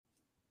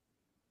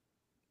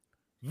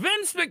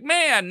Vince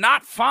McMahon,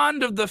 not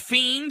fond of The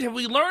Fiend. Have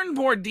we learned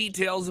more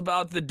details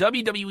about the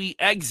WWE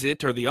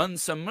exit or the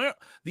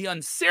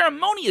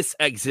unceremonious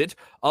exit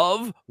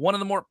of one of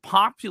the more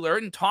popular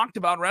and talked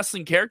about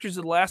wrestling characters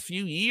of the last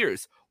few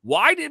years?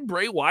 Why did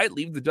Bray Wyatt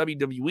leave the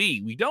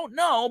WWE? We don't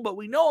know, but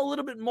we know a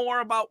little bit more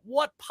about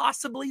what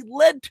possibly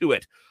led to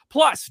it.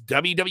 Plus,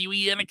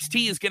 WWE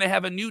NXT is going to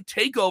have a new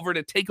takeover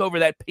to take over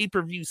that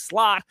pay-per-view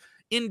slot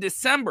in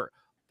December.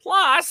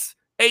 Plus,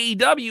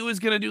 AEW is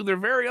going to do their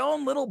very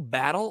own little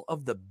battle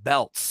of the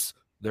belts.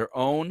 Their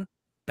own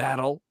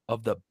battle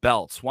of the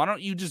belts. Why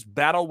don't you just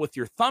battle with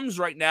your thumbs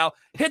right now?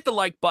 Hit the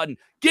like button.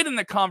 Get in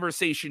the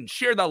conversation.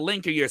 Share the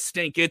link of your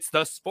stink. It's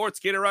the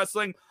Sportskeeda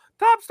Wrestling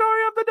Top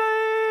Story of the Day.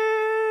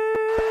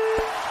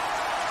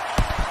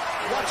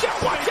 Watch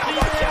out, watch out,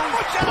 watch out,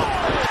 watch out.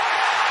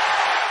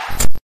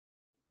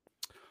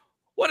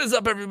 What is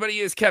up, everybody?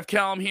 It's Kev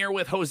Callum here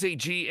with Jose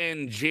G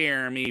and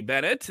Jeremy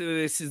Bennett.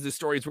 This is the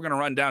stories we're going to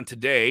run down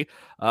today,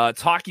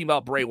 talking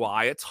about Bray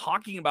Wyatt,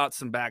 talking about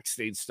some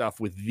backstage stuff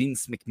with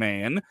Vince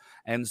McMahon,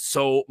 and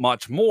so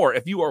much more.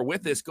 If you are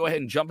with us, go ahead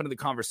and jump into the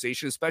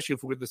conversation, especially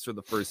if you're with us for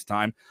the first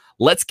time.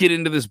 Let's get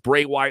into this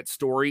Bray Wyatt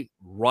story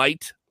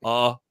right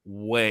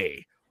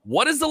away.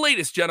 What is the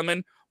latest,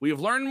 gentlemen? We have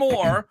learned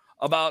more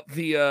about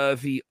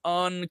the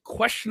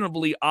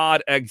unquestionably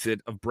odd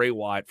exit of Bray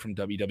Wyatt from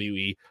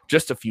WWE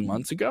just a few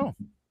months ago.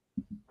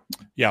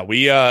 Yeah,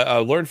 we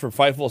learned from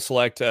Fightful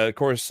Select, of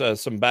course,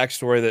 some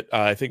backstory that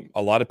I think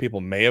a lot of people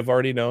may have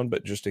already known,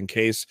 but just in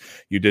case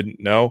you didn't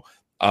know,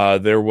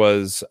 there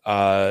was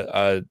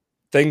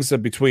things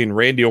between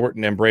Randy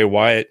Orton and Bray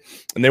Wyatt,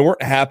 and they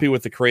weren't happy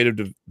with the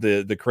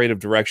creative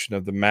direction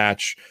of the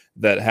match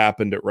that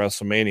happened at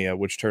WrestleMania,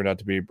 which turned out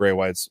to be Bray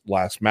Wyatt's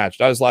last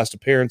match, not his last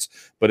appearance,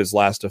 but his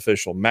last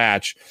official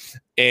match.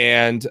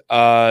 And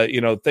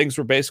things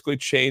were basically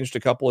changed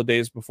a couple of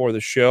days before the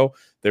show.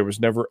 There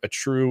was never a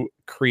true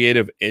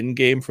creative end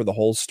game for the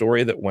whole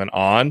story that went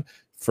on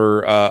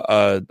for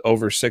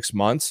over 6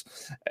 months.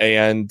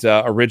 And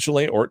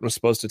originally Orton was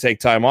supposed to take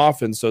time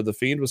off, and so the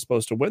Fiend was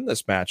supposed to win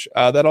this match.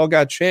 That all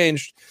got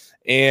changed,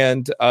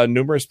 and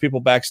numerous people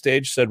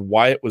backstage said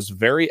Wyatt was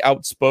very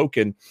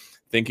outspoken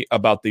thinking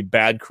about the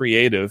bad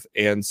creative,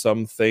 and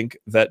some think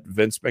that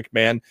Vince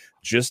McMahon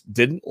just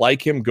didn't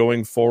like him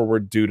going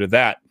forward due to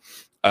that.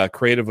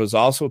 Creative was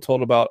also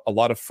told about a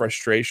lot of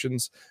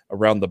frustrations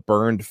around the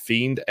burned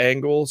Fiend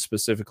angle,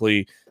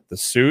 specifically the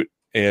suit,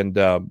 and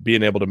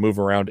being able to move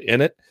around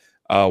in it.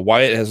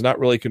 Wyatt has not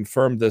really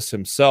confirmed this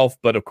himself,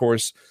 but of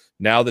course,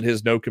 now that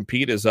his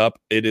no-compete is up,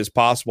 it is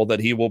possible that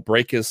he will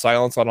break his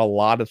silence on a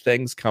lot of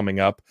things coming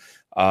up.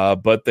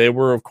 But they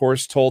were, of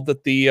course, told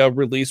that the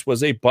release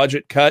was a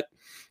budget cut.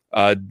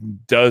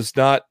 Does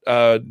not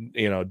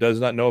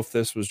know if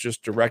this was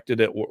just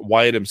directed at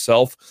Wyatt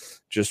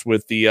himself, just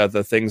with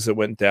the things that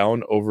went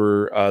down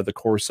over the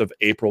course of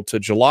April to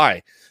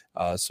July.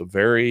 So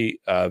very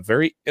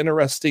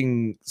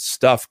interesting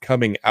stuff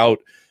coming out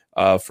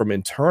from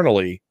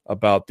internally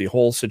about the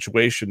whole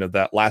situation of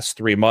that last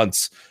 3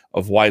 months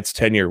of Wyatt's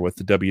tenure with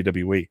the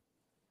WWE.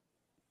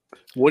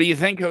 What do you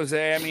think,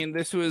 Jose? I mean,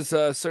 this was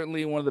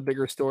certainly one of the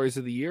bigger stories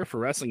of the year for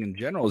wrestling in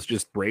general. Is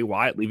just Bray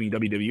Wyatt leaving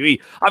WWE.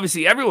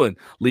 Obviously, everyone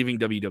leaving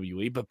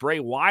WWE, but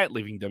Bray Wyatt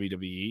leaving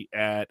WWE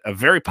at a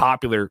very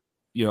popular,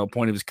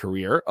 point of his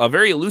career. A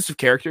very elusive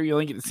character. You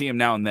only get to see him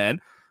now and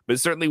then, but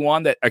certainly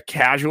one that a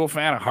casual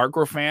fan, a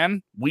hardcore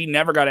fan, we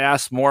never got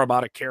asked more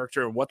about a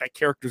character and what that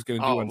character is going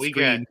to do on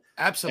screen.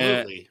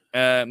 Absolutely.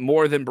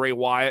 More than Bray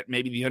Wyatt,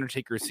 maybe The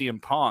Undertaker,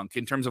 CM Punk,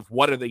 in terms of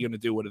what are they going to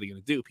do? What are they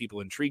going to do?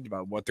 People intrigued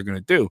about what they're going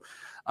to do.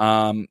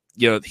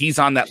 He's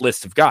on that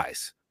list of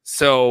guys.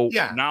 So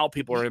now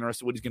people are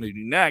interested in what he's going to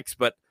do next.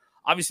 But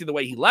obviously the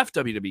way he left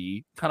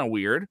WWE, kind of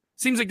weird.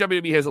 Seems like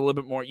WWE has a little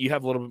bit more, you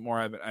have a little bit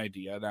more of an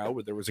idea now,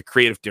 where there was a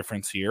creative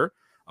difference here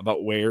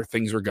about where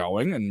things were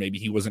going, and maybe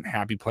he wasn't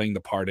happy playing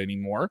the part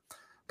anymore,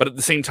 but at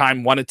the same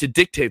time wanted to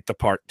dictate the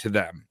part to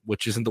them,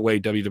 which isn't the way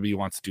WWE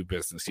wants to do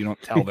business. You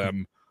don't tell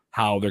them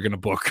how they're going to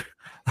book,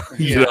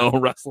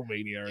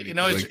 WrestleMania. Or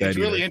it's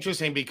really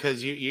interesting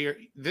because you're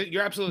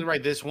absolutely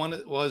right. This one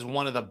was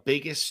one of the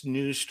biggest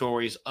news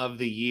stories of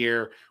the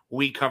year.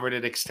 We covered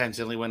it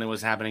extensively when it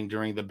was happening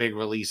during the big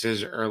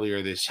releases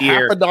earlier this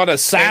year. Happened on a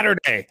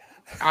Saturday.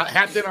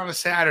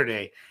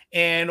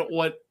 And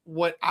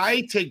what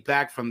I take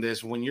back from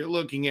this, when you're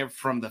looking at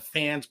from the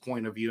fans'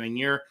 point of view, and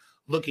you're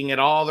looking at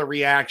all the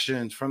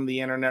reactions from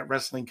the internet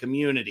wrestling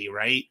community,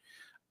 right?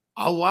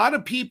 A lot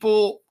of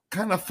people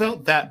kind of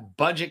felt that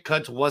budget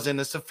cuts wasn't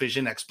a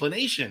sufficient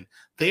explanation.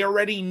 They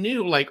already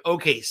knew,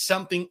 okay,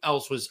 something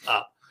else was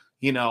up.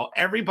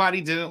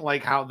 Everybody didn't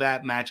like how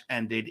that match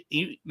ended.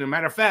 No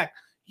matter of fact,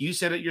 you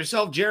said it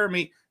yourself,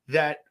 Jeremy,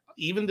 that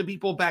even the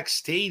people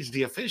backstage,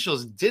 the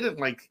officials, didn't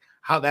like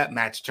how that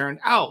match turned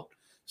out.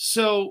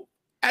 So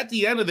at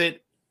the end of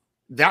it,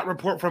 that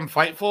report from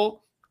Fightful,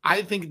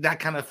 I think that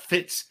kind of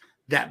fits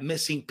that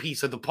missing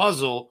piece of the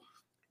puzzle,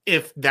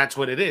 if that's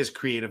what it is,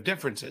 creative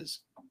differences.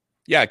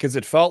 Yeah, because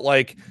it felt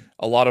like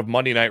a lot of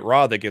Monday Night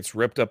Raw that gets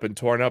ripped up and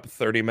torn up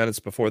 30 minutes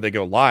before they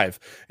go live.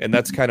 And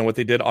that's kind of what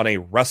they did on a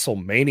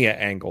WrestleMania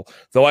angle.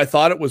 Though I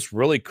thought it was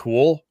really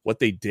cool what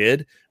they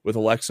did with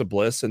Alexa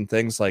Bliss and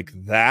things like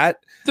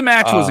that. The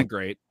match wasn't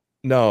great.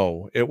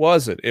 No, it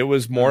wasn't. It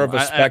was more of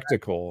a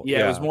spectacle.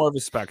 It was more of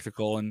a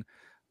spectacle. And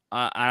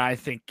I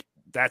think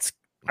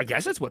I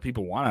guess that's what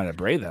people want out of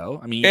Bray, though.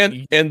 I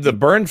mean, and the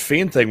Burn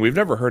Fiend thing, we've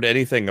never heard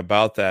anything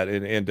about that,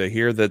 and to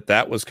hear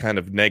that was kind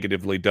of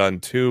negatively done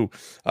too,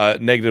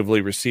 negatively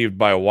received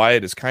by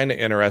Wyatt is kind of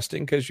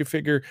interesting, because you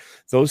figure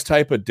those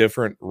type of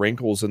different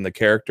wrinkles in the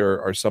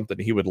character are something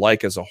he would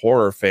like as a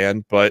horror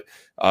fan, but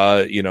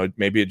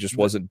maybe it just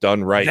wasn't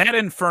done right. That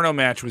Inferno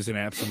match was an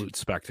absolute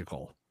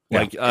spectacle.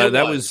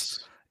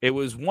 It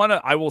was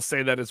I will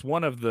say that it's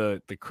one of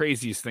the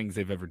craziest things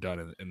they've ever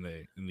done in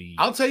the.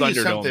 I'll tell you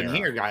something era.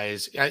 here,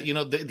 guys.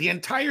 The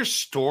entire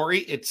story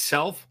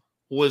itself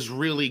was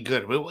really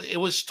good. It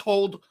was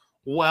told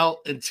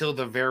well until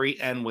the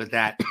very end with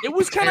that. It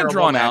was kind of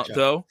drawn out,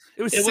 though.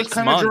 It was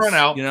kind of drawn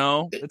out.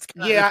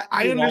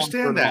 I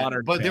understand that,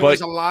 but there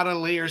was a lot of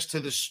layers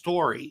to the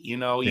story.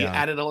 You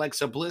added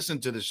Alexa Bliss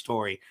into the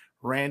story,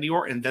 Randy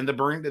Orton, then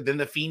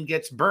the Fiend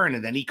gets burned,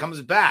 and then he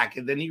comes back,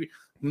 and then he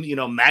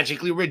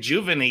magically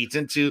rejuvenates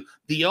into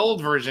the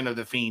old version of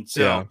the Fiend.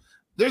 So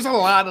there's a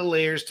lot of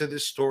layers to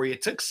this story.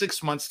 It took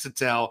 6 months to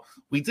tell.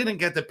 We didn't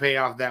get the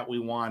payoff that we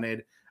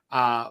wanted.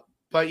 But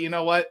you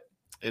know what?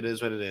 It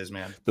is what it is,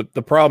 man.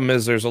 The problem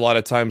is there's a lot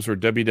of times where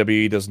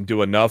WWE doesn't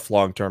do enough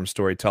long-term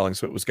storytelling.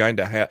 So it was kind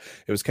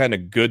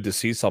of good to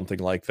see something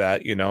like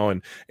that,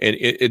 and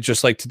it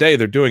just like today,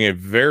 they're doing a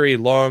very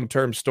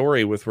long-term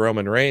story with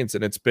Roman Reigns,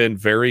 and it's been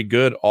very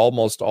good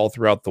almost all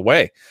throughout the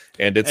way.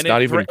 And it's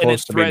not even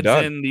close to being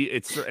done.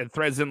 It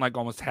threads in like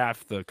almost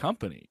half the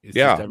company. It's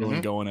just everyone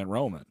going at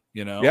Roman,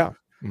 Yeah.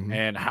 Mm-hmm.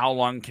 And how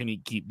long can he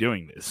keep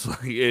doing this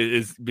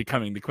is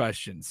becoming the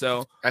question.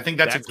 So I think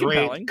that's a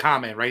great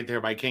comment right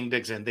there by King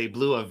Dixon. They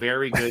blew a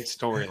very good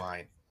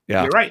storyline.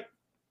 Yeah, you're right.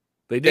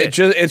 They did.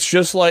 It's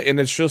just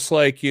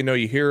like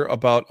you hear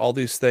about all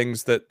these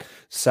things that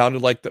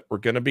sounded like that were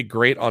going to be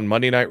great on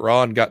Monday Night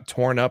Raw and got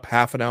torn up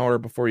half an hour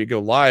before you go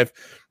live.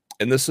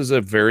 And this is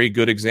a very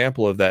good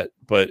example of that,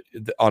 but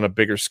on a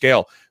bigger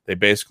scale. They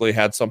basically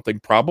had something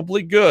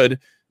probably good,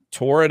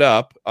 tore it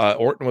up.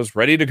 Orton was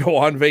ready to go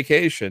on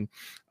vacation,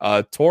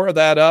 tore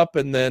that up,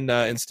 and then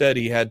instead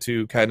he had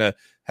to kind of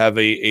have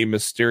a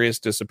mysterious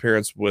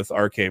disappearance with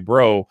RK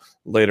Bro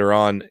later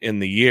on in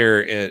the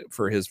year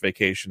for his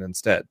vacation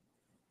instead.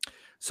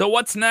 So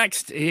what's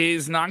next?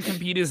 His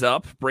non-compete is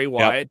up. Bray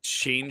Wyatt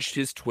changed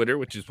his Twitter,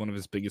 which is one of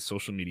his biggest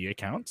social media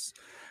accounts.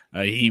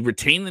 He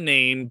retained the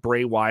name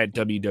Bray Wyatt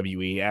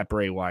WWE at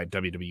Bray Wyatt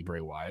WWE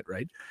Bray Wyatt,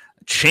 right?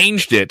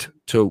 Changed it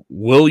to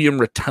William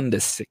Rotunda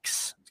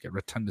 6. Got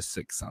Rotunda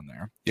 6 on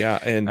there. Yeah,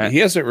 and he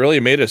hasn't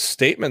really made a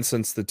statement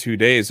since the 2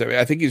 days. I mean,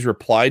 I think he's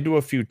replied to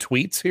a few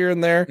tweets here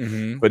and there,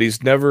 but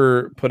he's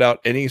never put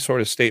out any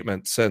sort of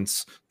statement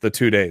since the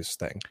 2 days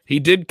thing. He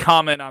did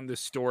comment on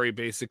this story,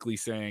 basically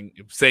saying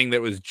that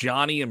it was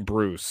Johnny and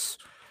Bruce,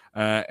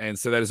 and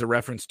so that is a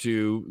reference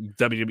to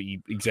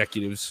WWE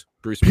executives,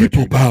 Bruce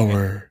People Pritchard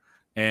Power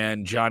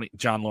and John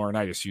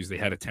Laurinaitis, who's the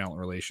head of talent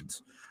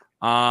relations.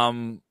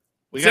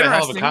 We got a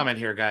hell of a comment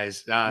here,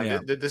 guys.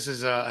 This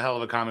is a hell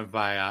of a comment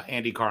by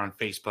Andy Carr on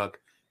Facebook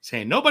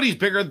saying, nobody's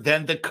bigger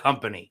than the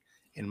company.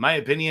 In my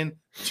opinion,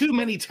 too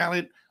many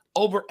talent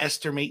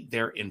overestimate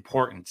their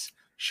importance.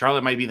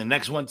 Charlotte might be the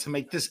next one to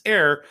make this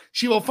error.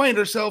 She will find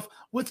herself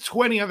with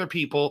 20 other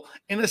people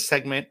in a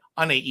segment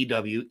on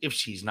AEW if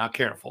she's not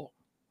careful.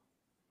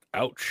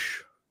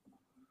 Ouch.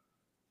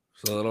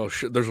 So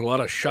there's a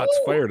lot of shots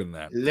fired in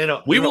that.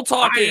 We will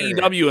talk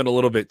AEW in a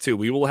little bit, too.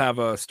 We will have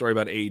a story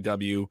about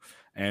AEW.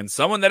 And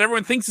someone that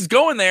everyone thinks is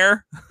going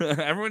there.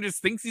 Everyone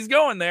just thinks he's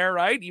going there,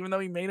 right? Even though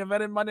he main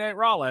evented Monday Night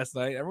Raw last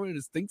night, everyone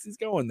just thinks he's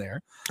going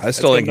there. I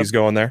still think he's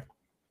going there.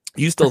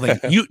 You still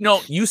think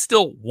you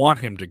still want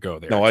him to go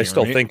there. No, I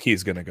still think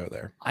he's going to go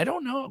there. I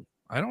don't know.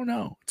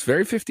 It's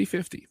very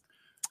 50-50.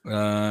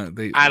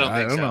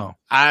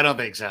 I don't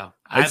think so.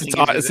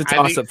 It's a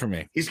toss-up for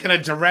me. He's going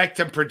to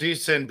direct and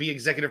produce and be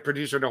executive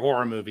producer to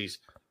horror movies.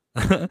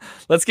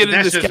 Let's get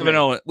into this Kevin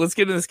Owens. Let's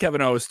get into this Kevin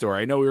Owens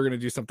story. I know we were going to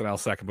do something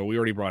else second, but we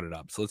already brought it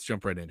up. So let's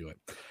jump right into it.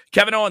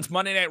 Kevin Owens,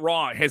 Monday Night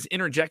Raw, has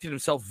interjected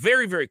himself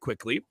very, very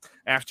quickly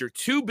after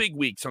 2 big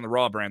weeks on the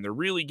Raw brand. They're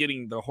really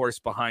getting the horse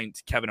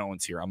behind Kevin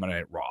Owens here on Monday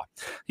Night Raw.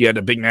 He had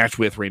a big match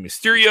with Rey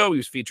Mysterio. He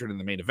was featured in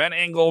the main event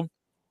angle.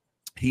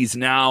 He's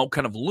now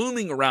kind of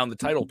looming around the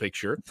title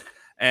picture.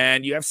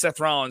 And you have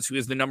Seth Rollins, who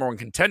is the number one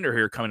contender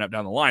here coming up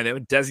down the line. They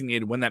haven't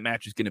designated when that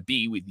match is going to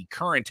be with the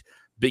current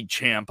big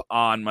champ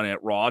on Monday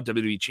Night Raw,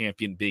 WWE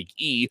champion Big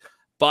E,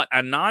 but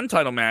a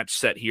non-title match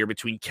set here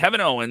between Kevin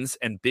Owens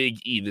and Big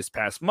E this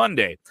past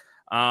Monday.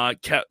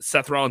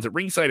 Seth Rollins at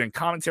ringside and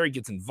commentary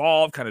gets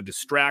involved, kind of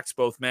distracts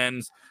both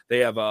men. They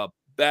have a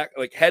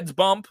heads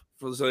bump,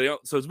 so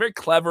it's a very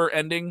clever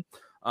ending.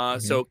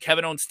 So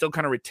Kevin Owens still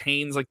kind of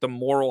retains like the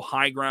moral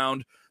high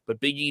ground, but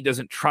Big E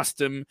doesn't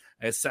trust him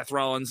as Seth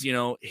Rollins,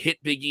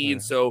 hit Big E.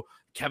 And so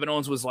Kevin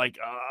Owens was like,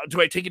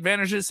 do I take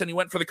advantage of this? And he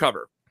went for the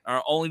cover,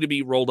 only to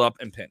be rolled up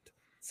and pinned.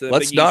 So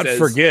let's not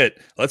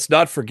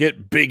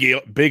forget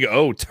Big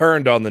O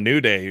turned on the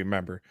New Day.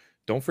 Remember,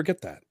 don't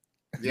forget that.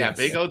 Yeah, Yes.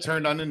 Big O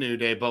turned on the New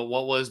Day, but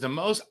what was the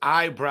most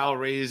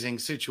eyebrow-raising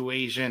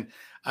situation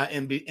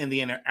in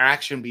the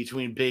interaction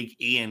between Big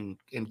E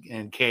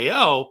and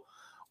KO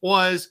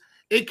was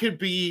it could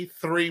be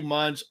 3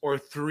 months or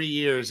 3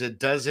 years. It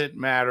doesn't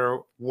matter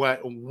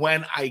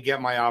when I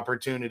get my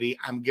opportunity,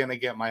 I'm gonna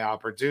get my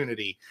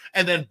opportunity.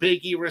 And then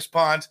Big E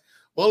responds,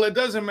 "Well, it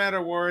doesn't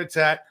matter where it's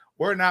at.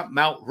 We're not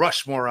Mount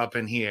Rushmore up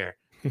in here."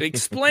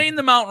 Explain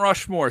the Mount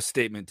Rushmore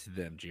statement to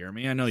them,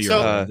 Jeremy. I know you're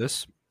aware of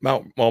this.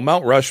 Mount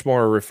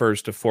Rushmore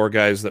refers to 4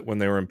 guys that when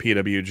they were in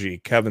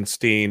PWG: Kevin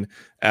Steen,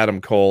 Adam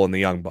Cole, and the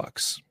Young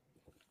Bucks.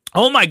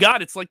 Oh my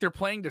God! It's like they're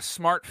playing to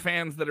smart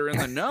fans that are in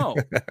the know.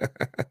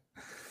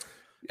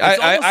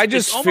 I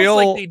just feel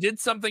like they did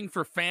something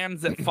for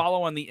fans that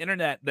follow on the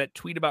internet that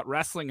tweet about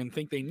wrestling and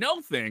think they know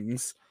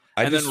things,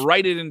 and then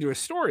write it into a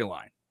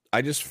storyline.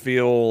 I just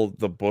feel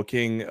the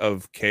booking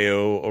of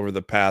KO over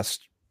the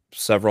past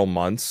several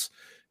months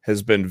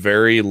has been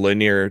very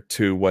linear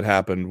to what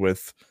happened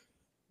with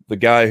the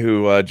guy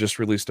who just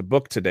released a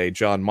book today,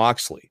 John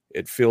Moxley.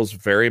 It feels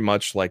very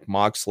much like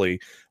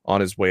Moxley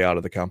on his way out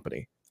of the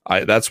company.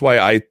 That's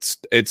why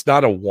it's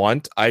not a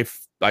want. I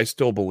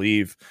still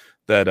believe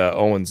that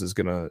Owens is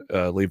going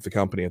to leave the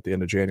company at the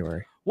end of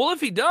January. Well,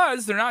 if he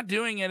does, they're not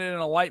doing it in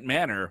a light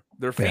manner.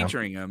 They're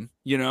featuring him,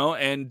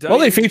 and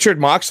they featured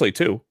Moxley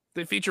too.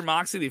 They featured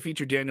Moxley. They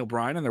featured Daniel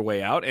Bryan on their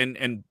way out,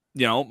 and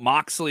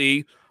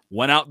Moxley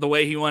went out the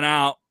way he went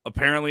out,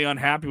 apparently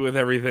unhappy with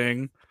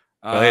everything.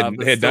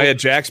 Nia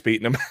Jax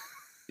beating him.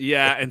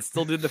 Yeah, and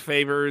still did the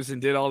favors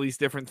and did all these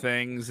different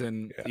things,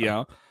 and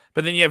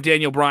But then you have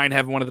Daniel Bryan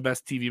having one of the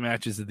best TV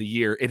matches of the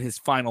year in his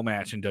final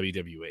match in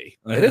WWE.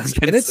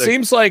 It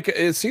seems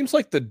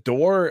like the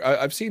door.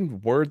 I've seen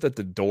word that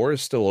the door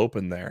is still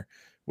open there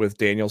with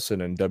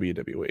Danielson and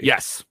WWE.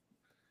 Yes.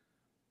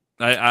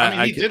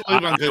 He did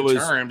leave on good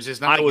terms.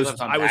 It's not I was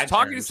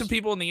talking terms. to some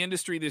people in the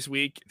industry this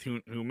week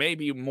who may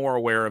be more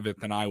aware of it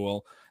than I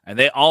will, and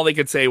all they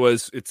could say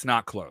was it's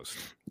not closed.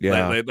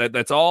 Yeah,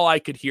 that's all I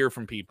could hear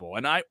from people,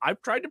 and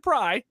I've tried to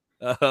pry,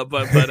 but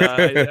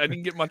I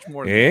didn't get much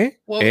more.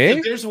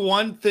 If there's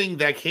one thing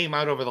that came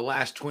out over the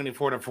last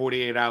 24 to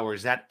 48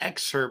 hours, that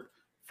excerpt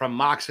from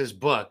Mox's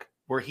book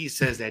where he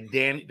says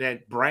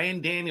that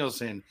Bryan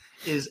Danielson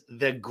is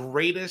the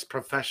greatest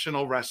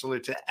professional wrestler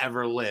to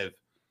ever live.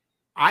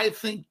 I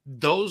think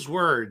those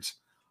words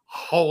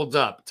hold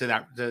up to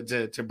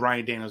that to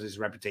Bryan Daniels'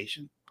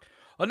 reputation.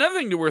 Another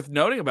thing worth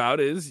noting about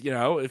is,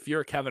 if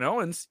you're Kevin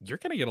Owens, you're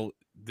going to get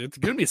it's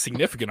going to be a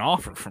significant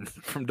offer from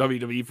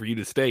WWE for you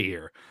to stay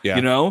here.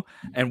 Yeah.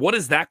 And what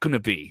is that going to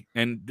be?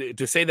 And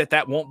to say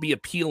that won't be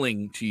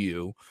appealing to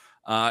you,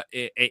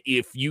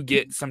 if you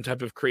get some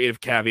type of creative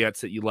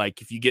caveats that you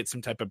like, if you get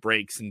some type of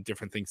breaks and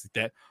different things like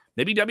that.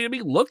 Maybe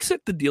WWE looks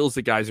at the deals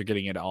that guys are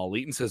getting at All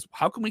Elite and says,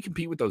 how can we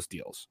compete with those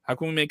deals? How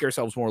can we make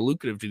ourselves more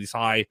lucrative to these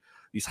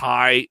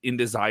high in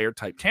desire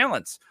type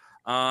talents?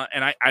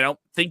 And I don't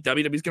think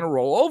WWE's going to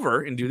roll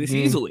over and do this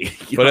easily.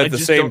 But at the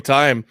same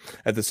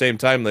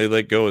time, they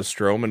let go of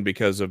Strowman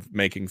because of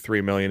making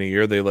 $3 million a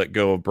year. They let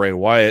go of Bray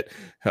Wyatt.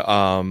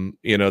 So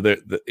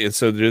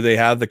do they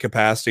have the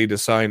capacity to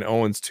sign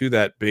Owens to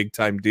that big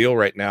time deal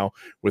right now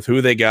with who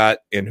they got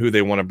and who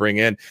they want to bring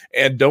in?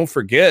 And don't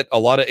forget, a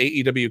lot of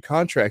AEW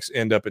contracts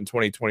end up in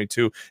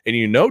 2022, and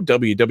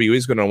WWE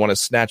is going to want to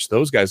snatch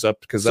those guys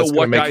up because that's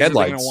going to make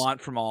headlines. Going to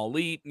want from All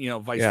Elite,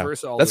 vice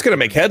versa. That's going to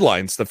make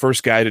headlines. The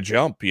first guy to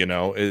jump, and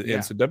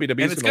so WWE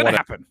is going to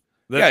happen.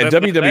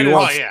 WWE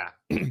wants.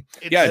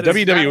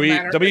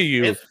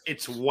 WWE.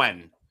 It's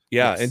when.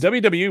 Yeah, and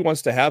WWE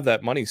wants to have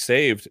that money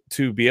saved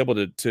to be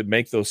able to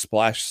make those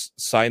splash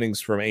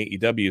signings from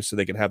AEW so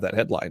they can have that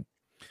headline.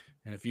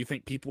 And if you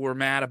think people were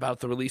mad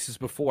about the releases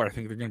before, I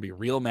think they're going to be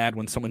real mad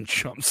when someone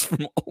jumps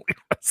from All Elite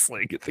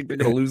Wrestling. I think they're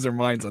going to lose their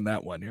minds on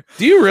that one.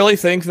 Do you really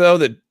think, though,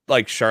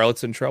 that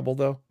Charlotte's in trouble,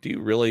 though? Do you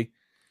really?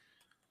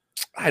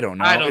 I don't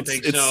know. I don't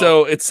think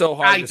so. It's so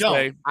hard to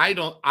say.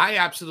 I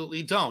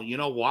absolutely don't. You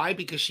know why?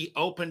 Because she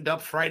opened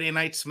up Friday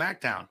Night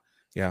SmackDown.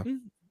 Yeah.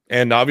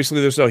 And obviously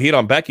there's no heat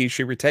on Becky.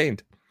 She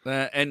retained.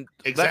 And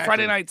that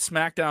Friday Night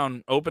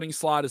SmackDown opening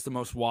slot is the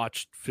most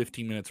watched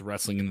 15 minutes of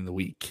wrestling in the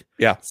week.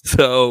 Yeah.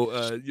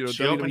 So,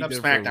 she opened up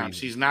SmackDown.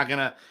 She's not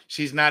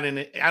in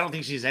it. I don't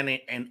think she's in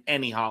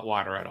any hot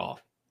water at all.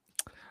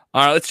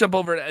 All right, let's jump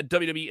over to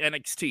WWE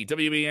NXT.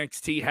 WWE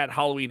NXT had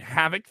Halloween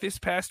Havoc this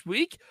past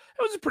week.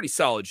 It was a pretty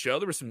solid show.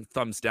 There were some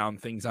thumbs down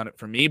things on it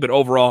for me, but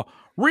overall,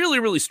 really,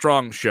 really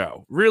strong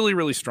show. Really,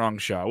 really strong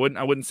show.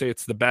 I wouldn't say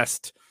it's the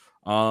best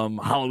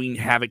Halloween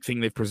Havoc thing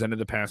they've presented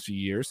the past few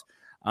years.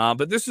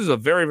 But this is a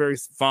very, very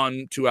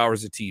fun 2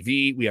 hours of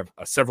TV. We have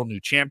several new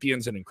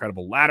champions, an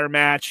incredible ladder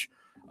match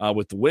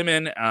with the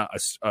women, a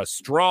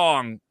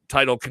strong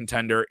title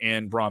contender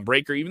in Braun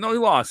Breaker. Even though he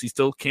lost, he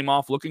still came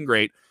off looking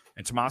great.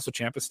 And Tommaso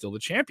Ciampa is still the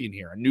champion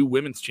here. A new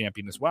women's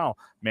champion as well.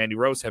 Mandy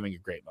Rose having a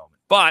great moment.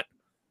 But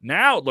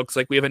Now it looks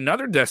like we have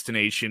another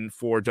destination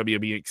for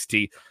WWE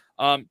NXT.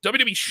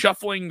 WWE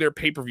shuffling their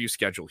pay-per-view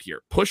schedule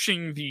here,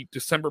 pushing the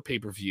December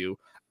pay-per-view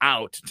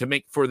out to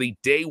make for the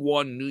day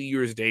one New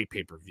Year's Day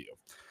pay-per-view.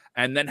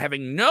 And then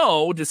having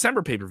no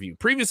December pay-per-view.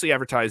 Previously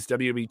advertised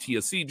WWE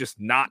TLC just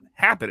not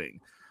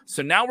happening.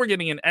 So now we're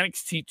getting an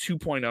NXT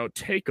 2.0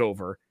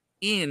 takeover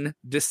in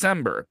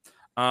December.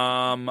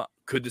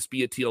 Could this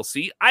be a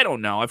TLC? I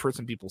don't know. I've heard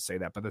some people say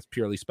that, but that's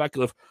purely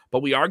speculative.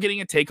 But we are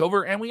getting a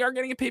takeover and we are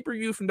getting a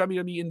pay-per-view from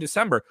WWE in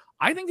December.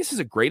 I think this is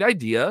a great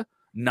idea.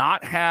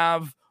 Not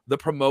have the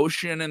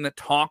promotion and the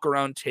talk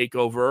around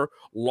takeover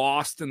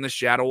lost in the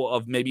shadow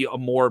of maybe a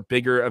more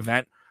bigger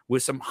event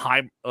with some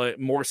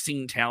more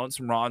seen talents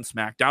from Raw and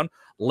SmackDown.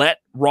 Let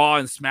Raw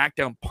and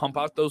SmackDown pump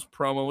out those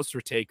promos for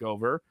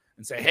takeover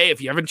and say, hey,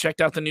 if you haven't checked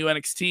out the new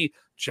NXT,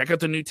 check out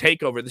the new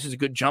takeover. This is a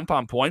good jump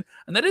on point.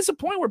 And that is a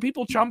point where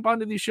people jump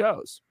onto these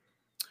shows.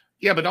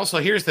 Yeah, but also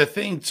here's the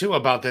thing too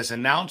about this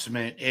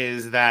announcement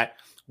is that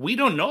we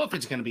don't know if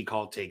it's going to be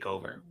called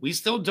Takeover. We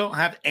still don't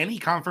have any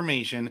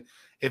confirmation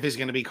if it's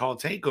going to be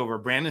called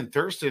Takeover. Brandon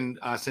Thurston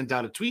sent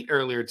out a tweet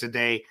earlier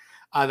today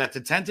that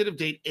the tentative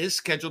date is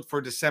scheduled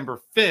for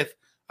December 5th,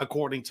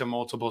 according to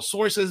multiple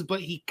sources, but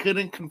he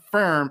couldn't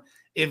confirm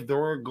if they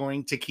were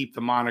going to keep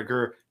the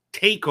moniker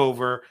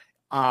Takeover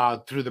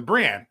through the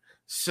brand.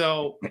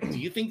 So do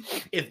you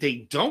think if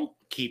they don't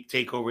keep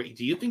Takeover,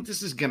 do you think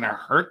this is going to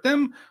hurt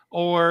them,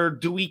 or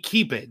do we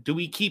keep it? Do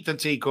we keep the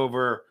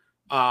Takeover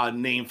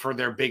name for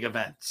their big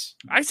events?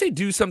 I say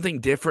do something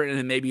different and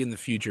then maybe in the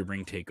future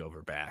bring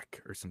Takeover back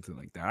or something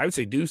like that. I would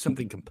say do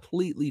something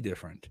completely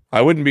different.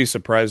 I wouldn't be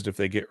surprised if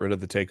they get rid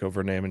of the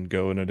Takeover name and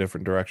go in a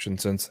different direction,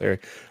 since they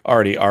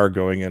already are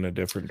going in a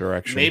different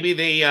direction. Maybe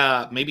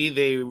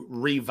they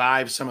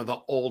revive some of the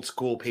old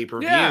school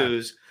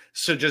pay-per-views.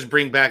 So just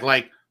bring back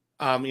like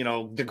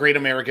the Great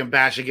American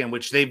Bash again,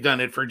 which they've done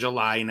it for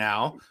July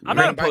now. I'm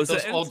not opposed to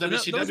those old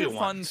WCW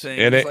fun things.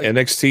 And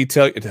NXT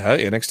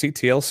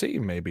TLC,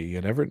 maybe. You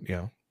never,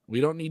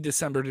 We don't need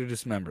December to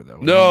dismember, though.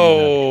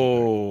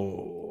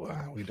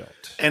 We don't.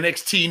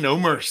 NXT No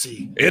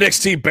Mercy.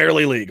 NXT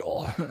Barely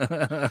Legal.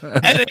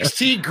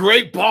 NXT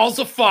Great Balls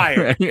of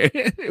Fire.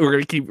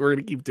 We're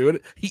gonna keep doing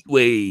it. Heat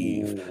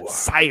Wave.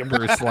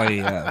 Cyber Slam.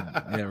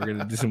 Yeah, we're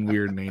gonna do some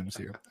weird names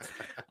here.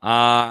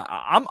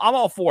 I'm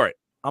all for it.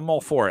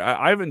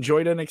 I've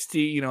enjoyed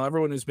NXT.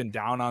 Everyone who's been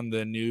down on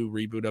the new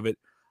reboot of it,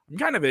 I'm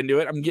kind of into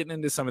it. I'm getting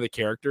into some of the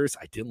characters.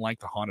 I didn't like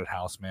the Haunted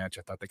House match.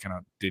 I thought they kind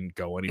of didn't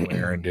go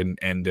anywhere and didn't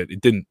end it.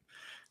 It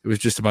was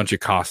just a bunch of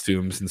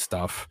costumes and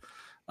stuff.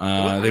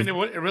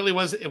 It really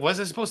was. It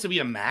wasn't supposed to be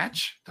a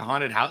match. The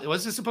Haunted House.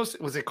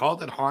 Was it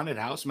called the Haunted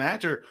House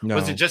match, or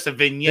was it just a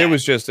vignette? It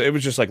was just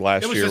like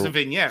last year. It was just a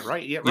vignette,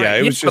 right? Yeah, right. Yeah,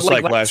 it was just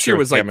like last year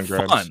was like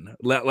fun.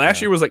 Last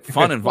year was like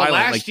fun and violent.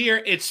 Last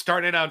year it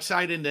started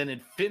outside and then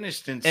it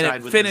finished inside.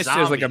 And it finished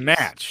as like a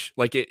match.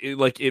 It was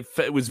like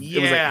but we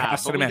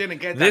didn't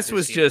get that this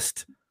was year.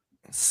 Just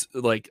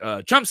like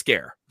jump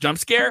scare.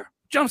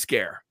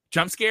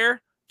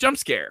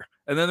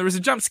 And then there was a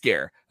jump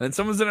scare. And then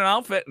someone's in an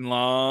outfit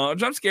and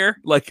jump scare.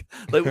 Like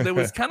it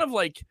was kind of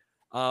like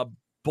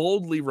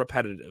boldly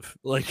repetitive.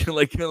 Like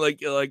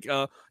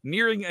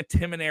nearing a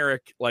Tim and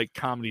Eric like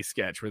comedy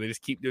sketch where they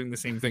just keep doing the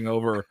same thing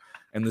over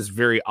in this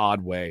very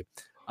odd way.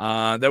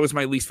 That was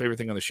my least favorite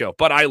thing on the show.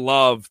 But I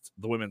loved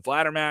the women's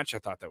ladder match. I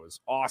thought that was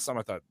awesome.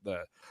 I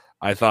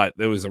thought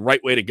that was the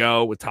right way to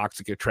go with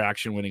Toxic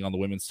Attraction winning on the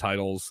women's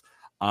titles.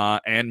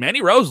 And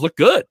Mandy Rose looked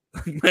good.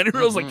 Mandy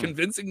Rose like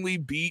convincingly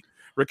beat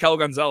Raquel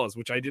Gonzalez,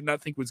 which I did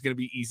not think was going to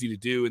be easy to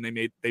do, and they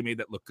made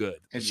that look good.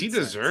 And she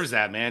deserves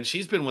that, man.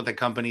 She's been with the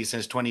company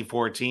since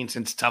 2014,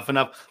 since Tough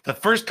Enough, the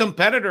first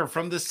competitor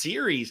from the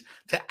series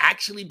to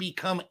actually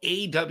become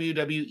a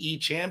WWE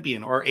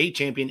champion or a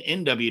champion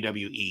in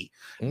WWE.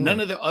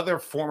 None of the other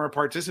former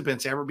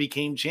participants ever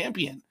became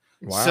champion.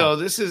 Wow. So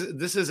this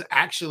is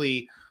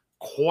actually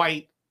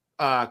quite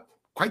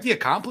the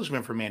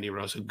accomplishment for Mandy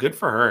Rose. So good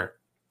for her.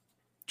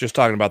 Just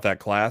talking about that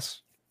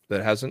class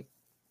that hasn't.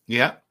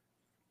 Yeah.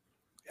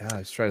 Yeah, I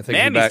was trying to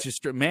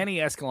think. Manny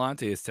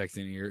Escalante is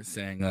texting here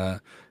saying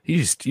he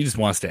just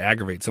wants to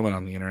aggravate someone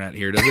on the internet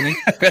here, doesn't he?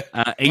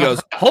 He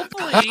goes,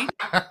 hopefully,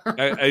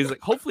 he's like,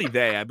 hopefully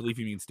I believe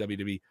he means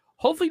WWE.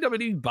 Hopefully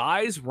WWE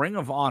buys Ring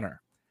of Honor,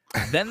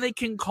 then they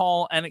can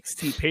call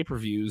NXT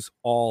pay-per-views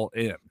All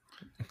In.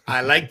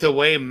 I like the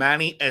way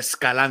Manny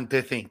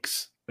Escalante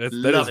thinks.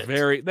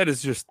 That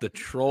is just the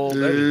troll.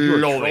 You are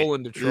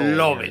trolling the troll.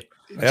 Love it.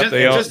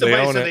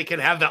 They can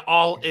have the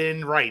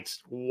All-In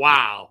rights.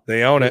 Wow.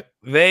 They own it.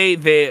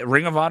 They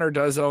Ring of Honor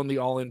does own the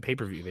All-In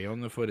pay-per-view. They own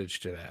the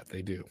footage to that.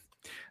 They do.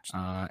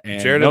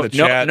 And Jared in the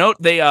chat.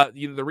 They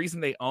the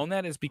reason they own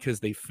that is because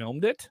they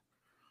filmed it,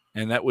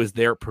 and that was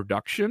their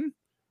production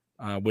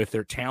with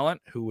their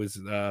talent, who was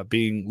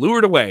being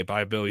lured away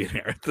by a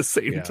billionaire at the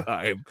same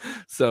time.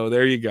 So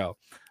there you go.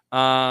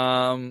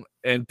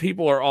 And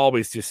people are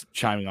always just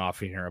chiming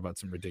off in here about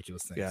some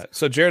ridiculous things. Yeah.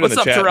 So Jared What's in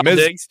the up, chat, Terrell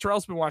Diggs?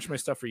 Terrell's been watching my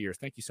stuff for years.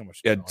 Thank you so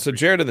much. Yeah. Terrell. So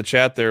Jared in the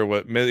chat there,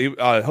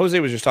 Jose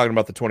was just talking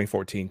about the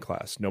 2014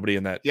 class. Nobody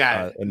in that.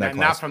 Yeah, in that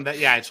class. not from that.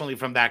 Yeah, it's only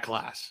from that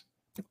class.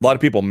 A lot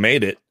of people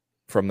made it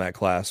from that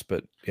class,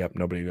 but yep,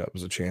 nobody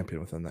was a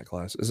champion within that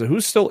class.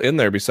 Who's still in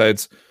there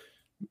besides?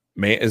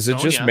 Is it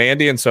just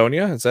Mandy and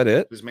Sonia? Is that it?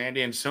 It was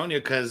Mandy and Sonia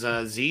because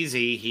ZZ,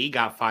 he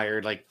got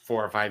fired like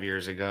 4 or 5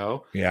 years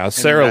ago. Yeah,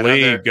 Sarah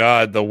Lee,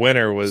 God, the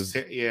winner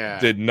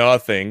did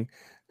nothing.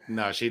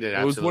 No, she did.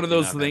 It was one of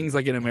those things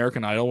like in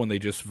American Idol when they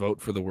just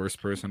vote for the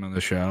worst person on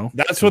the show.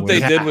 That's what they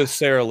did with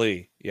Sarah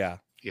Lee. Yeah,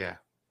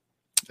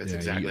 that's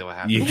exactly what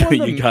happened.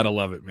 You gotta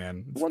love it,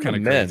 man. It's kind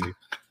of crazy.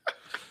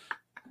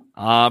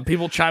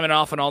 People chiming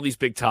off on all these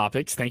big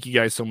topics. Thank you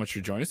guys so much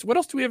for joining us. What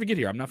else do we have to get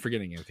here? I'm not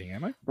forgetting anything,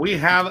 am I? We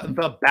have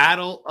the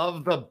Battle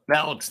of the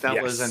Belts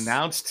that was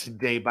announced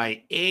today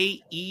by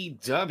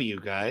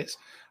AEW, guys.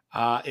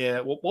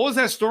 What was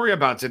that story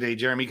about today,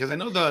 Jeremy? Because I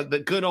know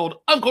the good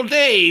old Uncle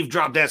Dave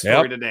dropped that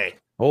story today.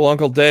 Old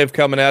Uncle Dave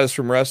coming at us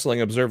from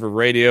Wrestling Observer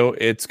Radio.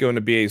 It's going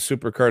to be a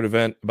supercard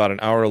event about an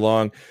hour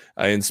long,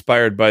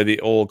 inspired by the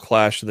old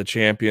Clash of the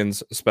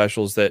Champions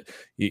specials that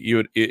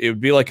it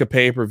would be like a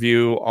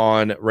pay-per-view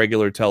on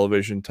regular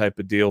television type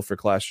of deal for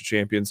Clash of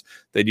Champions.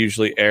 They'd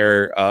usually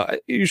air, on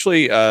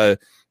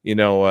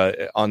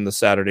the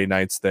Saturday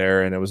nights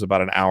there, and it was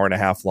about an hour and a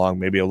half long,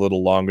 maybe a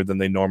little longer than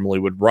they normally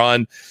would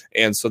run.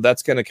 And so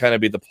that's going to kind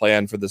of be the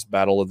plan for this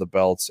Battle of the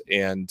Belts,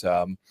 and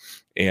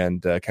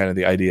kind of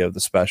the idea of the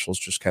specials,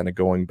 just kind of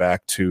going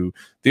back to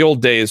the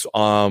old days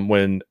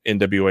when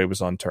NWA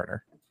was on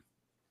Turner.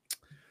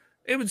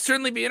 It would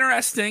certainly be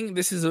interesting.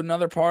 This is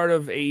another part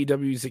of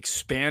AEW's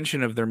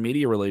expansion of their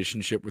media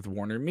relationship with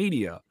Warner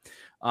Media.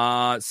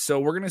 So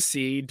we're going to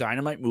see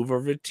Dynamite move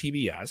over to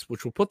TBS,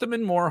 which will put them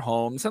in more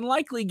homes and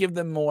likely give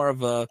them more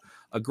of a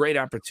great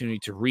opportunity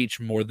to reach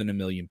more than 1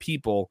 million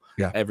people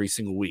every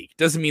single week.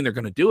 Doesn't mean they're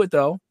going to do it,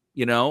 though.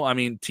 I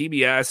mean,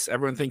 TBS,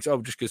 everyone thinks,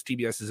 just because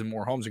TBS is in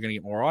more homes, they're going to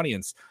get more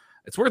audience.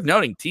 It's worth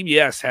noting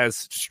TBS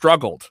has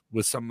struggled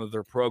with some of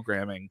their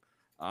programming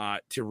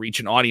to reach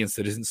an audience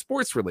that isn't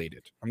sports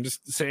related. I'm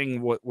just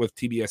saying what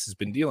TBS has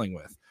been dealing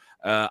with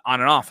on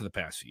and off for the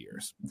past few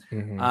years.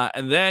 Mm-hmm.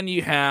 And then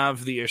you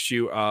have the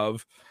issue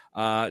of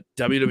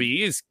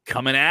WWE is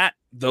coming at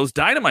those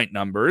Dynamite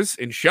numbers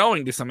and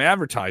showing to some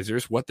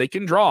advertisers what they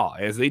can draw,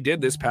 as they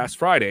did this past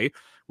Friday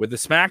with the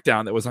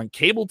SmackDown that was on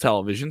cable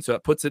television. So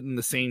it puts it in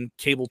the same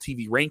cable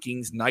TV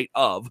rankings night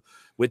of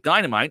with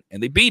Dynamite,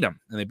 and they beat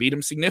them, and they beat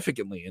them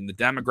significantly in the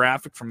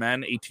demographic from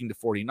men 18 to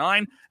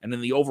 49, and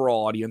in the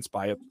overall audience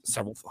by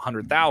several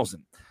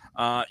 100,000.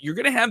 You're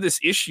going to have this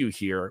issue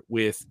here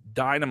with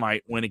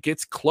Dynamite when it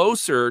gets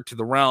closer to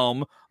the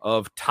realm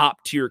of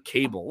top tier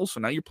cable.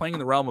 So now you're playing in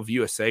the realm of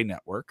USA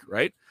Network,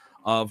 right?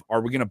 Of, are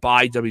we going to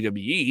buy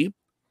WWE?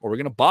 Or we're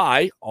going to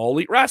buy All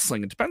Elite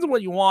Wrestling. It depends on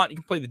what you want. You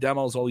can play the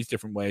demos all these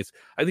different ways.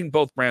 I think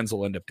both brands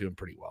will end up doing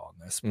pretty well on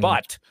this. Mm-hmm.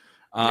 But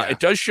it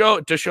does show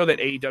that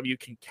AEW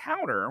can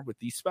counter with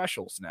these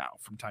specials now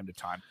from time to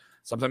time.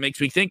 Something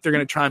makes me think they're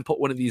going to try and put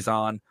one of these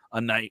on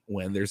a night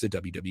when there's a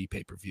WWE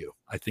pay-per-view.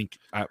 I think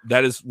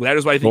that is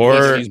what I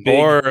think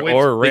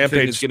or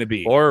Rampage is going to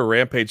be. Or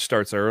Rampage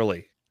starts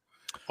early.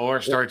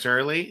 Starts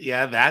early.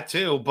 Yeah, that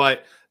too.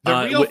 But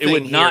I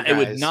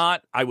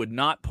would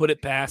not put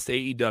it past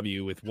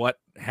AEW with what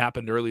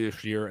happened earlier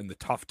this year and the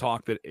tough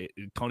talk that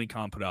Tony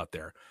Khan put out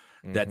there,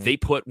 that they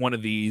put one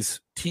of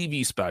these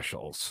TV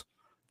specials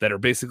that are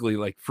basically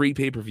like free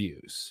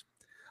pay-per-views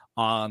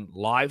on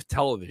live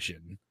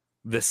television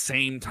the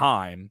same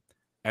time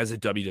as a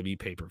WWE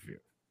pay-per-view.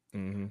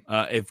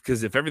 Mm-hmm.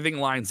 Because if everything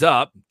lines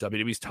up,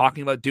 WWE's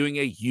talking about doing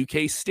a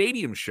UK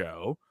stadium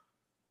show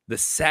the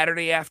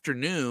Saturday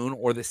afternoon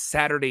or the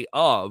Saturday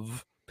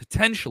of,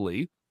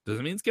 potentially.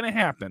 Doesn't mean it's going to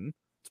happen.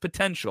 It's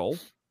potential.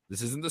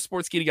 This isn't the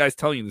sports kitty guys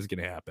telling you this is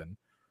going to happen.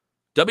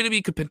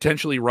 WWE could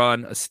potentially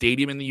run a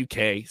stadium in the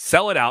UK,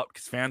 sell it out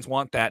because fans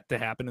want that to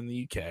happen in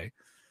the UK,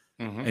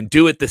 and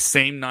do it the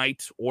same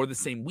night or the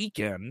same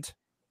weekend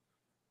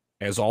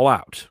as All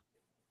Out.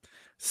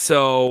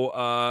 So,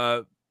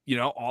 All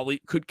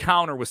Elite could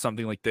counter with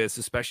something like this,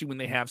 especially when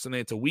they have something.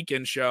 It's a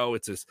weekend show.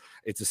 It's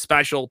a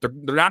special. They're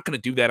not going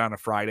to do that on a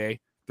Friday.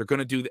 They're going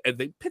to do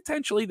they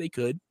potentially they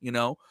could,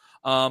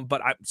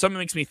 but something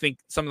makes me think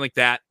something like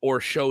that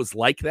or shows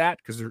like that,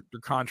 because they're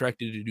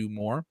contracted to do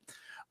more,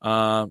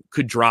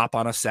 could drop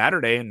on a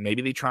Saturday, and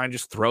maybe they try and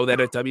just throw that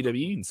at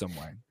WWE in some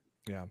way.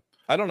 Yeah,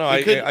 I don't know.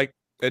 I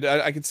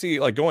could see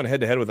like going head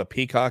to head with a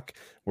Peacock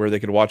where they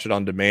could watch it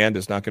on demand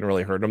is not going to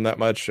really hurt them that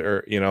much,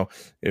 or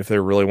if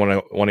they're really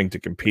wanting to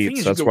compete.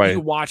 So that's why you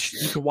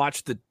could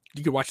watch the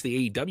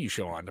AEW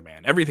show on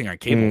demand. Everything on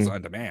cable is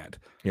on demand.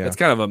 Yeah, that's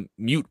kind of a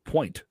mute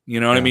point. You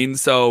know what I mean?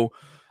 So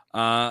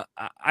I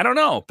don't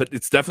know, but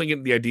it's definitely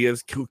getting the idea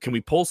is can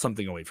we pull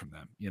something away from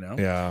them?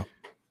 Yeah.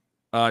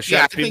 I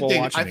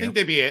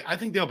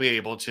think they'll be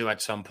able to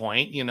at some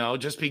point.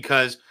 Just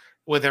because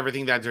with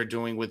everything that they're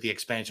doing with the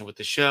expansion with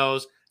the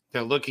shows,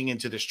 They're looking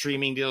into the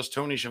streaming deals.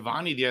 Tony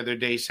Schiavone the other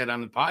day said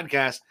on the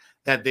podcast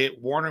that the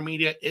Warner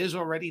Media is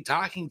already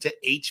talking to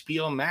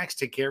HBO Max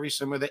to carry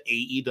some of the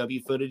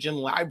AEW footage in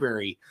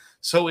library.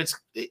 So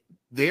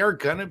they are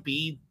going to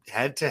be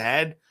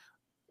head-to-head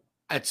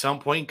at some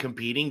point,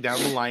 competing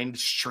down the line,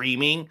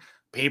 streaming,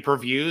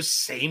 pay-per-views,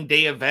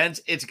 same-day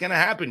events. It's going to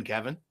happen,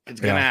 Kevin.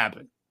 It's going to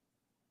happen.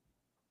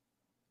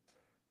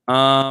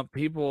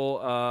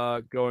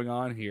 People going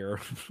on here.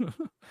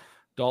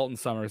 Dalton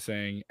Summer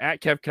saying,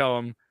 at Kev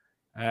Kellum,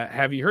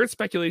 have you heard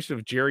speculation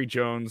of Jerry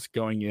Jones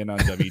going in on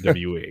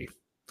WWE?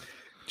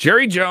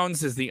 Jerry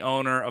Jones is the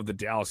owner of the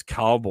Dallas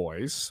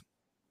Cowboys,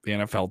 the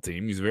NFL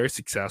team. He's a very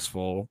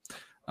successful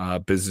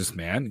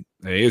businessman.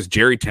 He is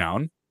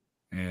Jerrytown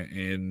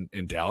in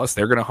Dallas.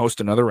 They're going to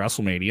host another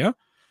WrestleMania.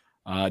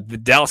 The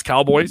Dallas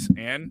Cowboys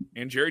and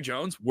Jerry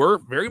Jones were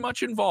very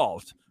much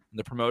involved in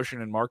the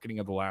promotion and marketing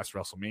of the last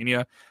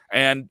WrestleMania.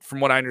 And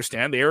from what I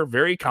understand, they are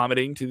very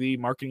accommodating to the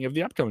marketing of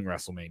the upcoming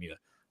WrestleMania.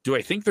 Do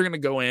I think they're going to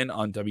go in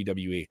on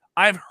WWE?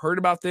 I've heard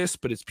about this,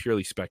 but it's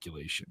purely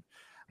speculation.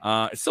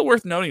 It's still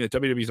worth noting that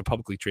WWE is a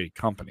publicly traded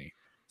company.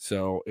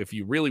 So if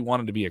you really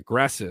wanted to be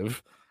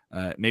aggressive,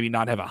 maybe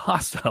not have a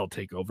hostile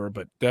takeover,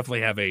 but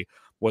definitely have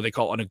what they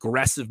call an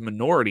aggressive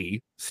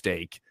minority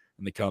stake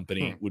in the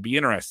company would be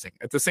interesting.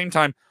 At the same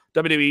time,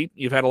 WWE,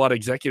 you've had a lot of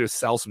executives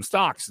sell some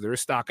stocks. So there is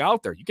stock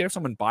out there. You can have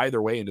someone buy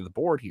their way into the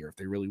board here if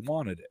they really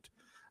wanted it.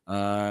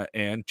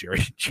 And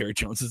Jerry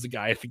Jones is the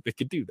guy I think that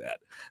could do that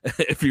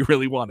if he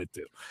really wanted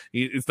to.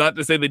 It's not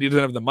to say that he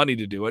doesn't have the money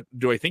to do it.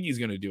 Do I think he's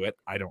going to do it?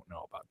 I don't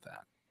know about that.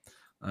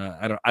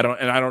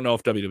 I don't know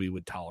if WWE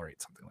would tolerate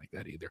something like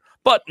that either.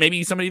 But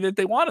maybe somebody that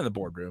they want in the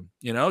boardroom.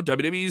 You know,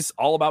 WWE's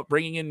all about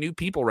bringing in new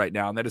people right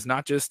now, and that is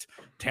not just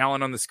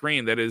talent on the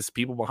screen. That is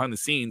people behind the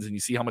scenes, and you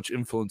see how much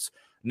influence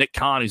Nick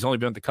Khan, who's only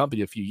been with the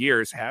company a few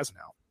years, has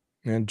now.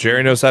 And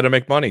Jerry knows how to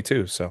make money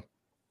too. So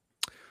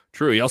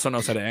true. He also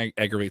knows how to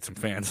aggravate some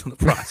fans in the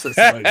process.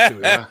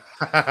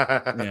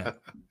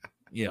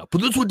 Yeah.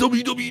 But that's what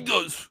WWE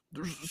does.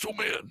 They're so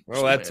mad.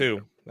 Well, that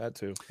too.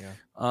 Yeah.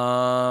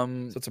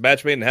 So it's a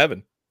match made in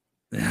heaven.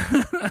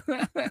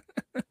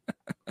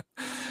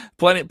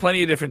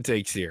 Plenty of different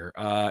takes here,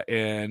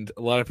 and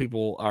a lot of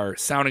people are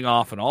sounding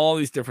off on all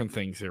these different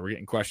things here. We're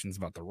getting questions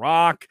about The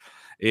Rock.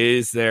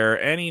 Is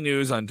there any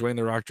news on Dwayne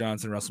The Rock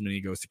Johnson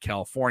WrestleMania goes to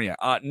California?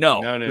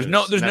 No there's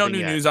no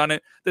new news on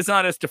it. That's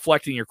not us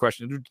deflecting your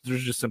question.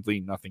 There's just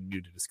simply nothing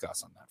new to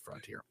discuss on that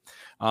front here.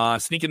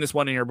 Sneaking this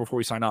one in here before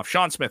we sign off.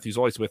 Sean Smith, who's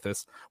always with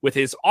us, with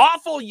his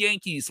awful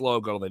Yankees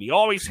logo that he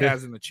always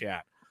has in the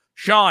chat.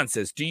 Sean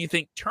says, do you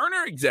think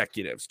Turner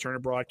executives, Turner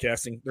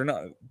Broadcasting, they're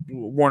not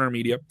Warner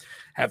Media,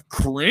 have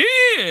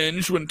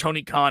cringed when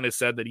Tony Khan has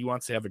said that he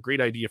wants to have a great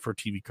idea for a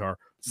TV car,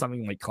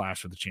 something like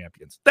Clash of the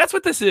Champions? That's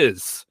what this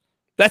is.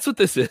 There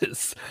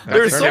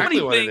are so many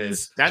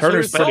things.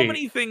 There's so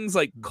many things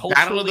like culturally.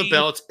 Battle of the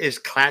Belts is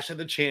Clash of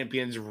the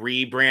Champions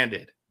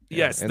rebranded.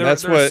 Yes, there are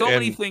so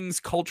many things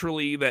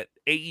culturally that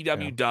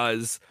AEW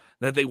does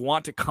that they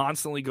want to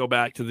constantly go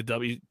back to the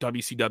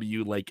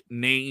WCW like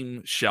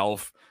name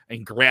shelf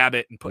and grab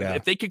it and put it.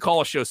 If they could call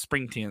a show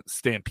Spring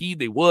Stampede,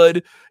 they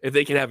would. If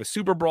they could have a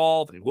Super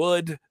Brawl, they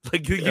would.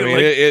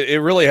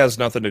 It really has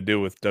nothing to do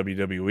with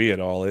WWE at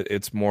all.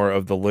 It's more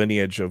of the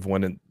lineage of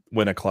when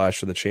a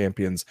Clash of the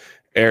Champions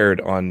aired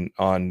on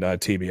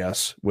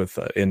TBS with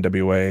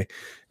NWA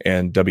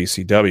and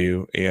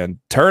WCW and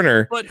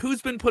Turner. But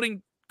who's been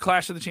putting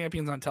Clash of the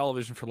Champions on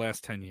television for the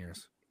last 10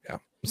 years? Yeah.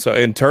 So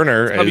in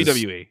Turner it's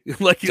WWE.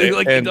 Well,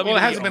 it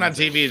hasn't been on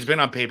TV, it's been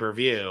on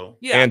pay-per-view.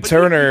 Yeah, and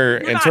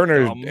Turner's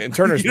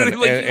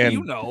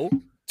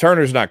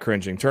Turner's not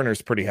cringing.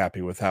 Turner's pretty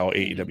happy with how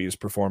AEW is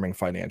performing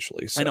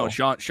financially. So. I know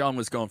Sean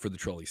was going for the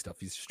trolley stuff.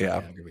 He's just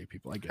trying to aggravate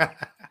people. I get it.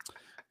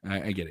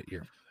 I get it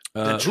here.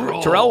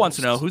 Terrell wants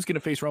to know who's going to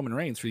face Roman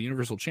Reigns for the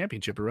Universal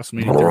Championship at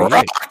WrestleMania 38.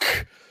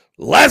 Brock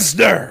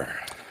Lesnar.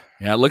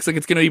 Yeah, it looks like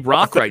it's going to be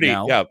Brock right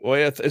now. Yeah, well,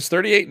 it's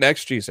 38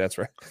 next. Jeez, that's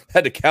right.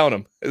 Had to count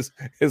them. Is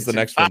the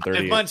next one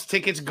 38? 5 months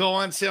tickets go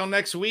on sale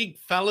next week,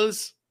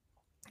 fellas.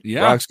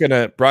 Yeah,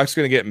 Brock's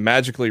gonna get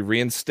magically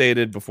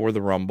reinstated before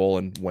the Rumble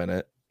and win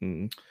it.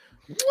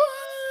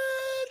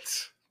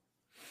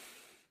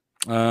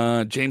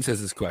 What? James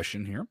has this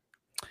question here.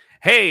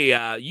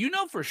 Hey, you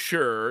know for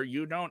sure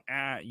you don't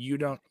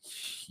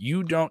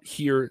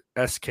hear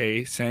SK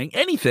saying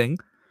anything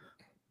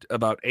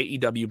about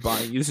AEW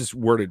buying. This is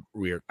worded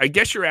weird. I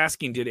guess you're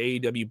asking, did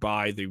AEW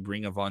buy the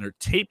Ring of Honor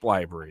tape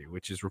library,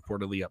 which is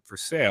reportedly up for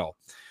sale?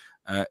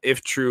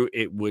 If true,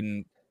 it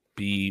would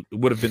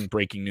have been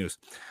breaking news.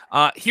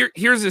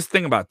 Here's this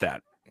thing about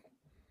that.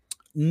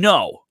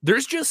 No,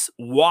 there's just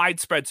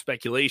widespread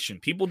speculation.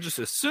 People just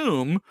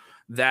assume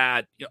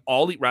that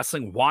All Elite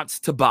Wrestling wants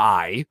to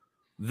buy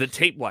the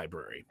tape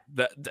library.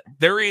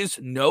 There is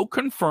no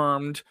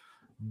confirmed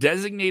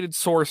designated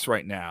source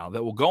right now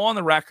that will go on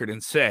the record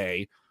and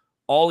say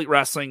All Elite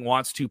Wrestling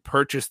wants to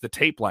purchase the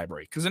tape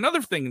library. Because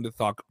another thing to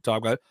talk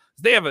about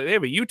is they have a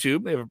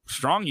YouTube, they have a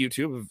strong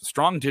YouTube, a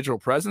strong digital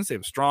presence, they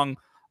have a strong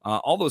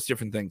all those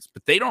different things,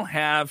 but they don't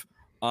have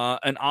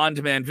an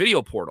on-demand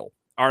video portal.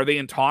 Are they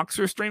in talks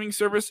for a streaming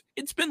service?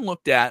 It's been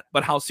looked at,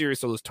 but how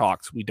serious are those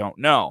talks? We don't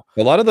know.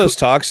 A lot of those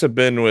talks have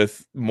been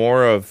with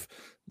more of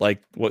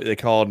like what they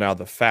call now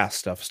the fast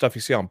stuff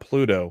you see on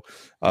Pluto,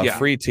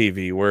 free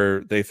TV,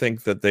 where they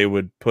think that they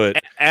would put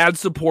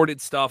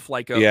ad-supported stuff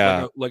like a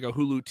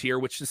Hulu tier,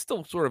 which is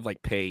still sort of like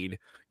paid,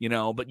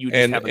 but you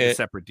just have a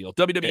separate deal.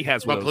 WWE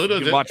has one of those.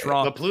 You can watch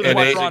Raw and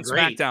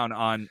SmackDown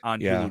on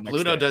Hulu.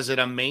 Pluto does it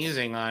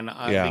amazing on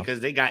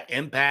because they got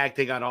Impact,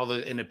 they got all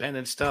the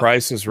independent stuff.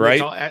 Price is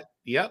Right.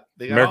 They got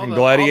American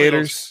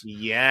Gladiators.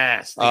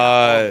 Yes.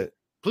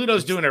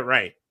 Pluto's doing it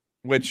right.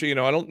 Which,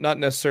 not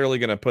necessarily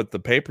going to put the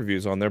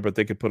pay-per-views on there, but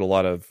they could put a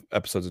lot of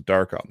episodes of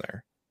Dark on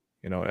there.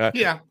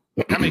 Yeah,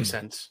 that makes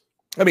sense.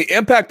 I mean,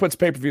 Impact puts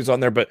pay-per-views on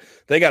there, but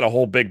they got a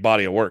whole big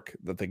body of work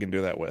that they can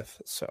do that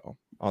with. So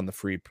on the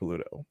free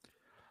Pluto.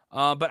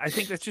 But I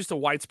think that's just a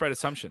widespread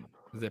assumption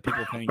that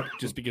people think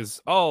just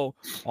because, a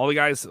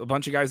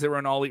bunch of guys that were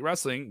in All Elite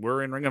Wrestling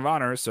were in Ring of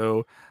Honor,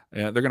 so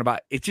they're going to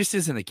buy. It just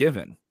isn't a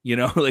given,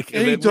 like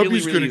AEW's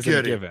really going to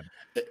get given.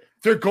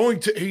 They're going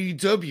to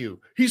AEW.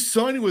 He's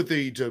signing with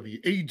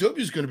AEW.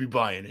 AEW's going to be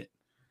buying it.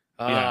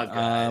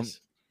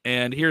 Guys.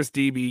 And here's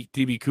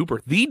DB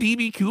Cooper, the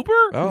DB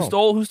Cooper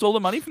who stole the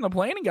money from the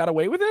plane and got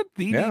away with it.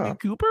 DB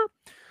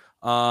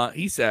Cooper.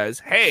 He says,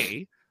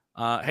 "Hey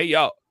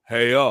yo."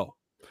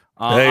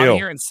 I'm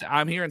here in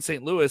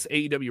St. Louis.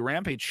 AEW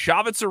Rampage,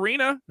 Chavez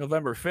Arena,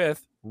 November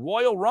 5th.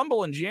 Royal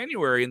Rumble in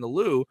January in the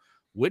Lou.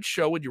 Which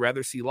show would you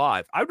rather see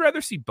live? I'd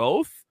rather see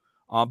both.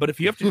 But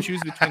if you have to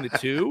choose between the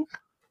two.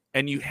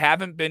 And you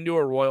haven't been to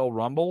a Royal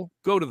Rumble,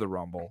 go to the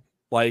Rumble.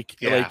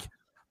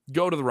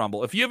 Go to the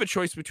Rumble. If you have a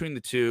choice between the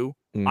two,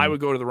 I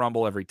would go to the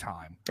Rumble every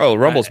time. Oh, the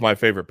Rumble's my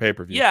favorite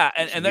pay-per-view. Yeah,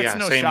 and that's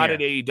no shot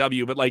at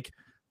AEW, but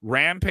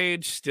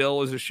Rampage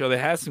still is a show that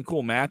has some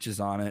cool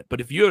matches on it.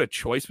 But if you had a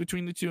choice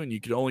between the two and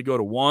you could only go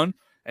to one,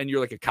 and you're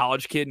like a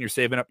college kid and you're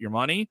saving up your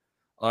money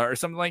or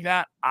something like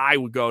that, I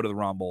would go to the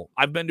Rumble.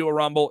 I've been to a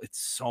Rumble. It's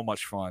so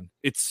much fun.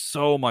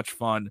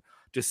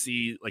 To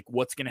see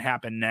what's going to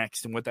happen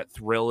next and what that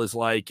thrill is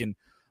like. And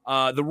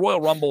the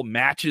Royal Rumble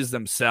matches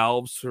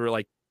themselves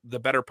for the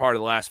better part of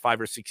the last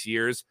 5 or 6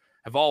 years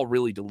have all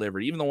really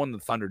delivered. Even the one in the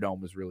Thunderdome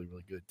was really,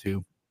 really good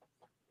too.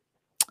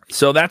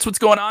 So that's what's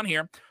going on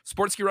here.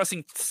 Sports Gear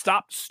Wrestling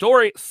top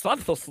story. Stop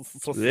story.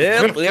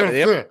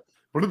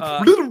 We're gonna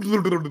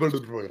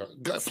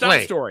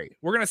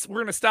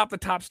stop the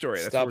top story.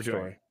 That's what we're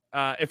doing.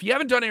 If you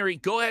haven't done it already,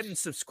 go ahead and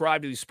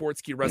subscribe to the Sports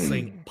Gear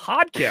Wrestling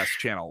podcast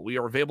channel. We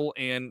are available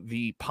in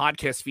the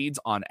podcast feeds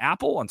on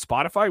Apple, on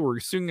Spotify. We're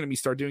soon going to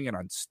start doing it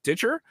on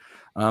Stitcher,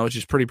 which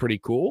is pretty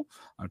cool.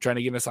 I'm trying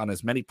to get us on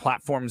as many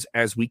platforms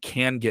as we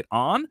can get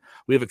on.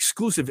 We have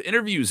exclusive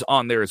interviews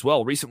on there as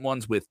well. Recent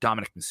ones with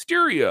Dominic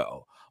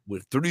Mysterio,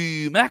 with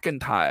Drew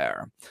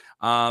McIntyre,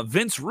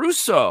 Vince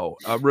Russo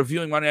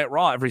reviewing Monday Night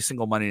Raw every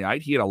single Monday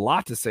night. He had a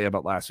lot to say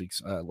about last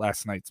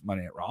night's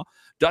Monday Night Raw.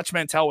 Dutch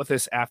Mantel with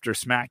us after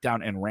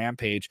SmackDown and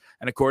Rampage,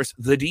 and of course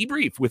the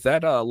debrief with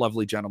that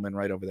lovely gentleman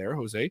right over there,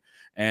 Jose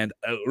and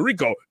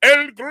Rico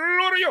El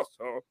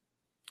Glorioso,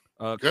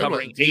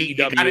 covering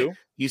AEW.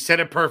 You said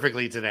it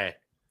perfectly today.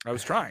 I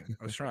was trying.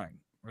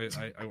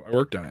 I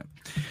worked on it.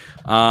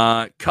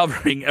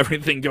 Covering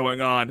everything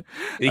going on.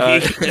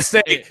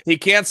 He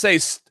can't say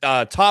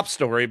top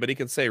story, but he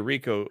can say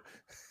Rico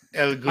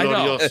El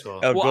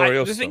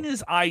Glorioso. The thing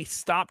is, I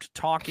stopped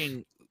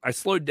talking. I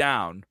slowed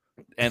down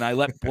and I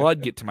let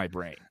blood get to my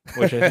brain,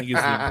 which I think is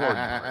the important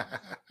part.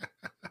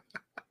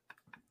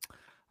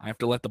 I have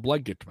to let the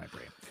blood get to my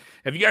brain.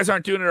 If you guys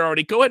aren't doing it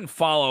already, go ahead and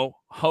follow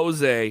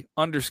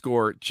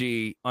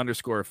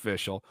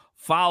Jose_G_official.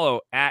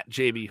 Follow at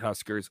JB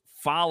Huskers.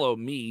 Follow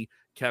me,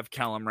 Kev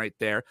Kellum, right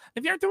there.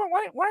 If you aren't doing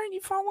it, why aren't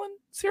you following?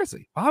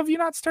 Seriously, how have you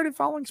not started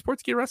following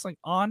Sports Gear Wrestling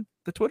on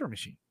the Twitter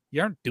machine?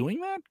 You aren't doing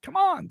that? Come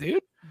on,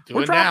 dude.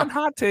 We're dropping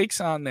hot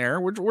takes on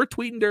there. We're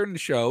tweeting during the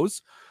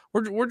shows.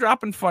 We're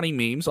dropping funny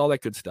memes, all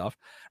that good stuff.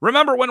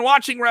 Remember, when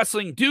watching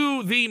wrestling,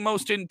 do the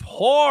most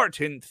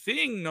important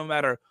thing, no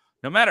matter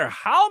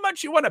how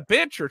much you want to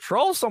bitch or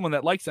troll someone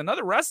that likes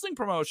another wrestling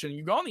promotion.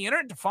 You go on the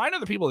internet to find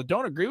other people that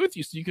don't agree with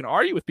you so you can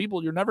argue with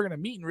people you're never going to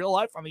meet in real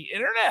life on the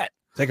internet.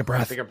 Take a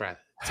breath. Yeah,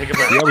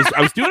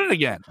 I was doing it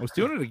again.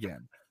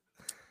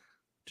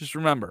 Just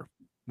remember,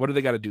 what do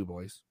they got to do,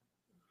 boys?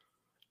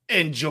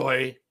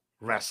 Enjoy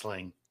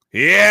wrestling.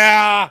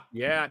 Yeah.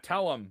 Yeah,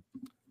 tell them.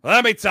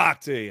 Let me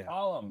talk to you.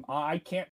 Tell them. I can't